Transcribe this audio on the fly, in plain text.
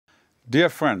Dear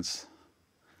friends,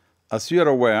 as you are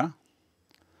aware,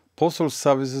 postal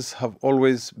services have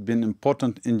always been an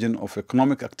important engine of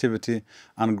economic activity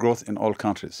and growth in all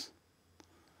countries.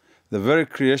 The very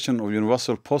creation of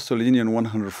Universal Postal Union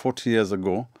 140 years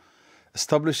ago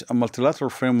established a multilateral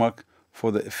framework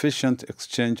for the efficient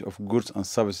exchange of goods and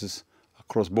services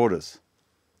across borders.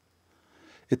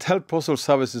 It helped postal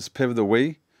services pave the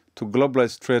way to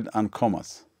globalized trade and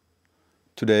commerce.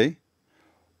 Today,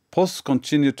 posts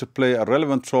continue to play a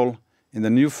relevant role in the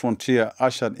new frontier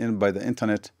ushered in by the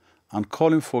Internet and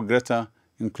calling for greater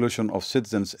inclusion of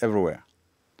citizens everywhere.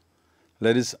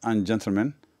 Ladies and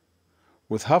gentlemen,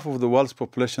 with half of the world's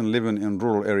population living in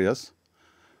rural areas,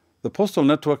 the postal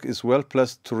network is well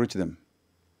placed to reach them.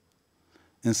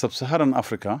 In sub-Saharan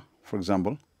Africa, for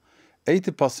example,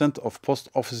 80% of post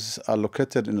offices are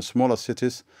located in smaller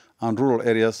cities and rural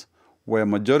areas where a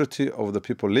majority of the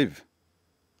people live.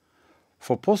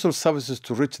 For postal services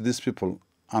to reach these people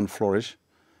and flourish,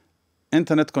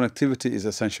 Internet connectivity is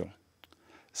essential,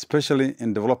 especially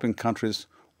in developing countries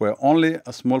where only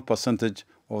a small percentage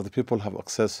of the people have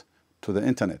access to the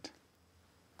Internet.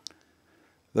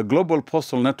 The global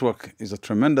postal network is a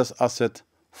tremendous asset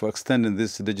for extending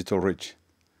this digital reach,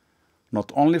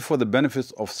 not only for the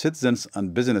benefits of citizens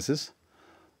and businesses,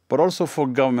 but also for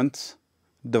governments,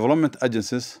 development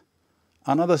agencies,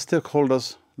 and other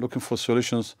stakeholders looking for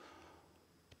solutions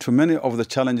to many of the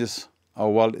challenges our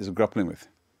world is grappling with.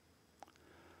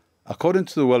 According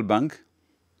to the World Bank,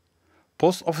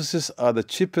 post offices are the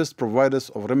cheapest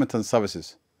providers of remittance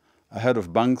services, ahead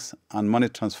of banks and money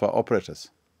transfer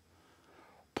operators.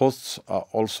 Posts are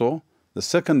also the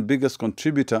second biggest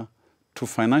contributor to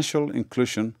financial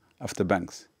inclusion after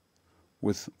banks,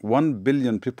 with 1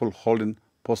 billion people holding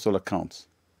postal accounts.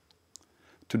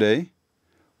 Today,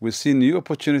 we see new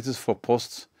opportunities for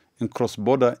posts in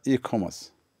cross-border e-commerce.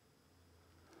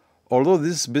 Although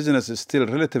this business is still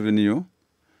relatively new,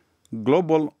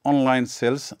 global online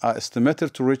sales are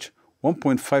estimated to reach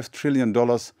 $1.5 trillion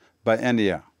by end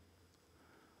year.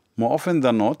 More often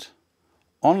than not,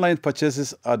 online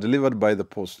purchases are delivered by the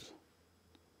post.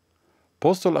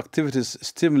 Postal activities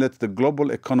stimulate the global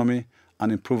economy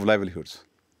and improve livelihoods.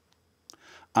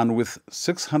 And with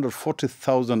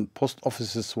 640,000 post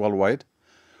offices worldwide,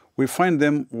 we find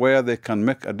them where they can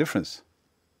make a difference.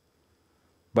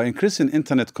 By increasing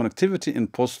Internet connectivity in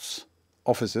post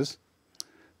offices,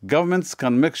 governments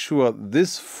can make sure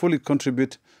these fully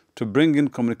contribute to bringing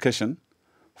communication,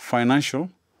 financial,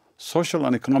 social,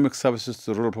 and economic services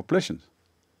to rural populations.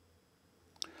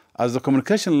 As the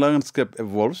communication landscape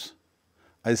evolves,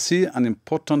 I see an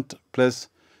important place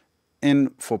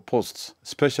for posts,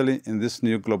 especially in this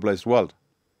new globalized world.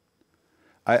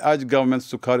 I urge governments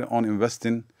to carry on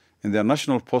investing in their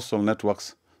national postal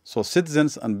networks so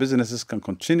citizens and businesses can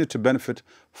continue to benefit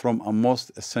from a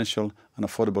most essential and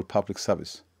affordable public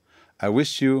service. I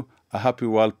wish you a happy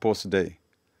World Post Day.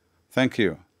 Thank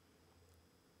you.